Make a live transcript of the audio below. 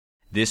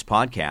This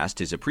podcast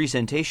is a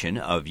presentation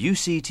of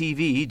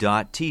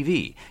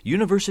UCTV.tv,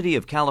 University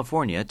of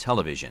California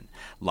Television.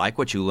 Like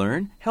what you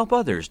learn? Help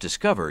others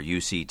discover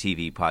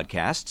UCTV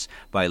podcasts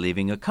by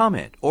leaving a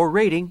comment or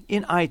rating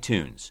in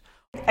iTunes.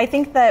 I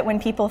think that when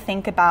people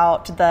think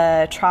about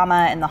the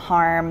trauma and the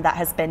harm that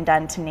has been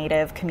done to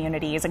Native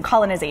communities and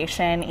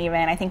colonization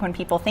even, I think when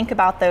people think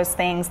about those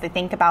things, they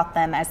think about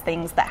them as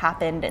things that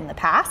happened in the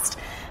past,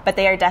 but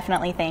they are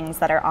definitely things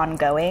that are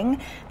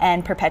ongoing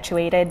and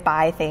perpetuated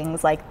by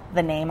things like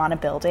the name on a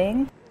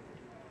building.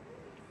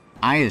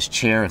 I, as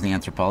chair of the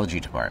anthropology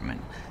department,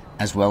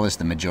 as well as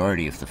the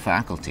majority of the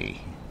faculty,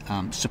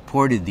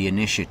 supported the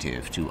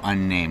initiative to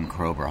unname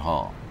Kroeber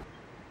Hall.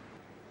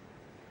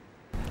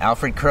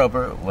 Alfred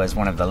Kroeber was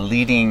one of the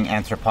leading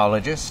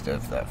anthropologists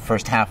of the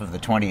first half of the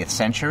 20th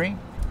century.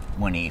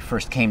 When he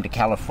first came to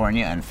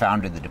California and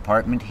founded the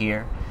department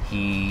here,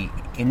 he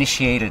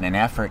initiated an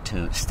effort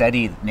to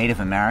study Native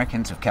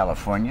Americans of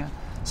California,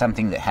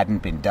 something that hadn't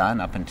been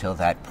done up until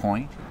that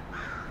point.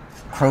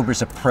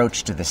 Kroeber's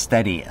approach to the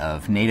study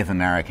of Native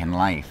American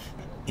life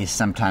is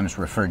sometimes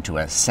referred to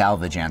as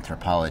salvage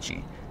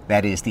anthropology.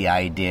 That is the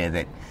idea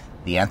that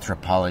the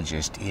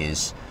anthropologist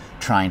is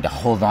trying to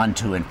hold on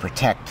to and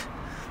protect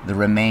the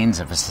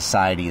remains of a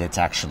society that's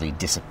actually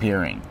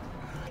disappearing.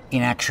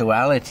 In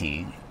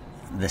actuality,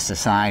 the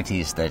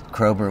societies that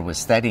Kroeber was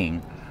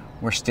studying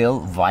were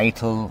still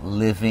vital,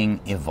 living,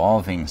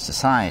 evolving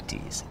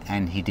societies,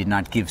 and he did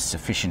not give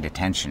sufficient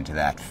attention to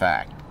that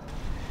fact.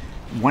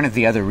 One of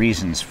the other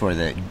reasons for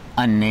the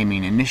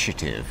unnaming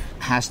initiative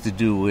has to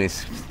do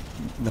with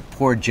the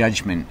poor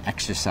judgment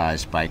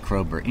exercised by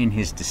Kroeber in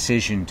his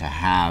decision to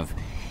have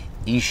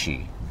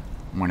Ishi,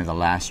 one of the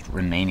last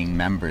remaining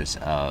members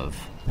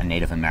of a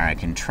Native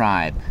American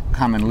tribe,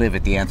 come and live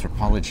at the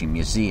Anthropology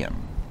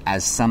Museum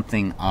as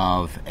something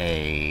of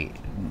a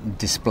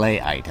display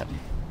item.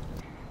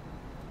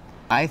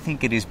 I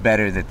think it is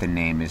better that the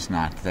name is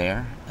not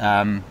there.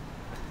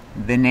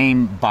 The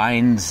name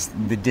binds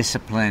the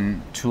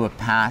discipline to a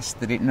past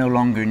that it no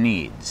longer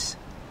needs.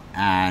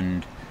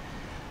 And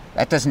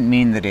that doesn't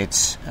mean that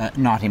it's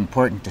not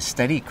important to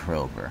study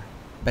Kroeber,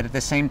 but at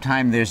the same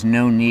time there's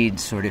no need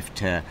sort of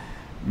to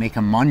make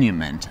a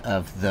monument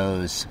of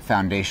those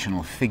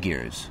foundational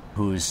figures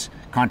whose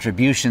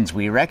contributions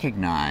we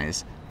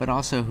recognize, but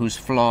also whose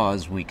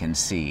flaws we can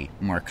see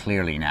more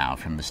clearly now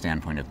from the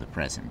standpoint of the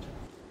present.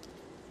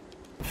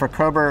 For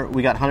Kroeber,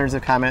 we got hundreds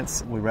of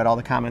comments. We read all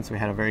the comments. We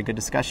had a very good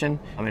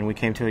discussion. And we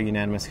came to a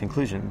unanimous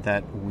conclusion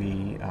that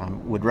we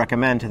would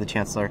recommend to the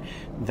Chancellor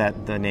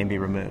that the name be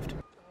removed.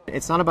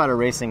 It's not about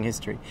erasing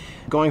history.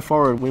 Going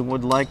forward, we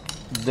would like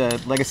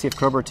the legacy of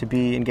Kroeber to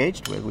be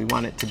engaged with. We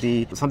want it to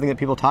be something that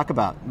people talk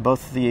about,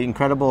 both the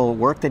incredible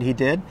work that he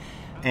did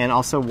and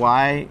also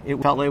why it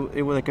felt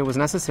like it was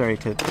necessary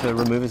to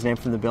remove his name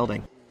from the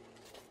building.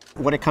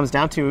 What it comes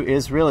down to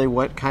is really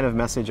what kind of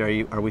message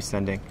are we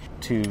sending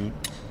to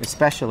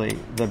especially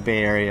the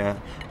Bay Area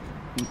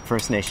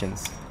First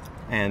Nations?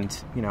 And,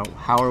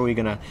 how are we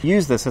going to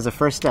use this as a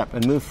first step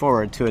and move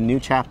forward to a new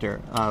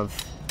chapter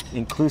of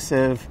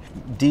inclusive,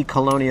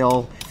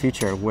 decolonial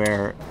future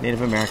where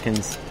Native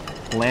Americans'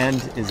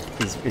 land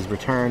is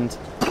returned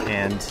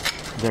and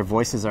their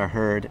voices are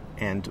heard,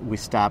 and we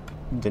stop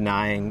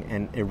denying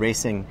and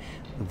erasing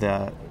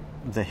the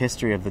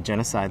history of the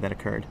genocide that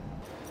occurred.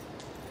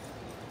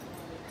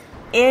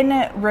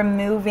 In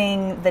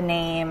removing the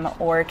name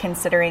or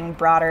considering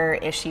broader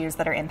issues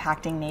that are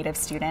impacting Native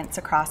students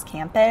across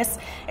campus,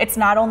 it's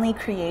not only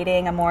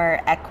creating a more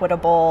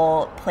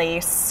equitable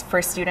place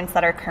for students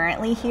that are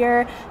currently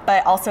here,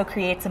 but also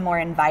creates a more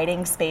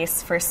inviting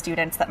space for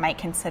students that might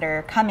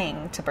consider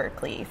coming to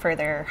Berkeley for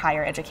their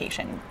higher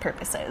education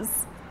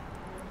purposes.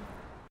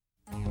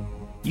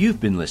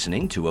 You've been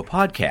listening to a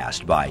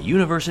podcast by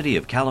University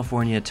of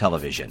California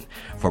Television.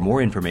 For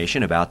more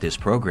information about this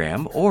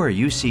program or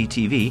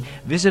UCTV,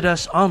 visit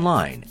us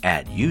online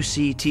at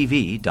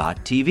uctv.tv.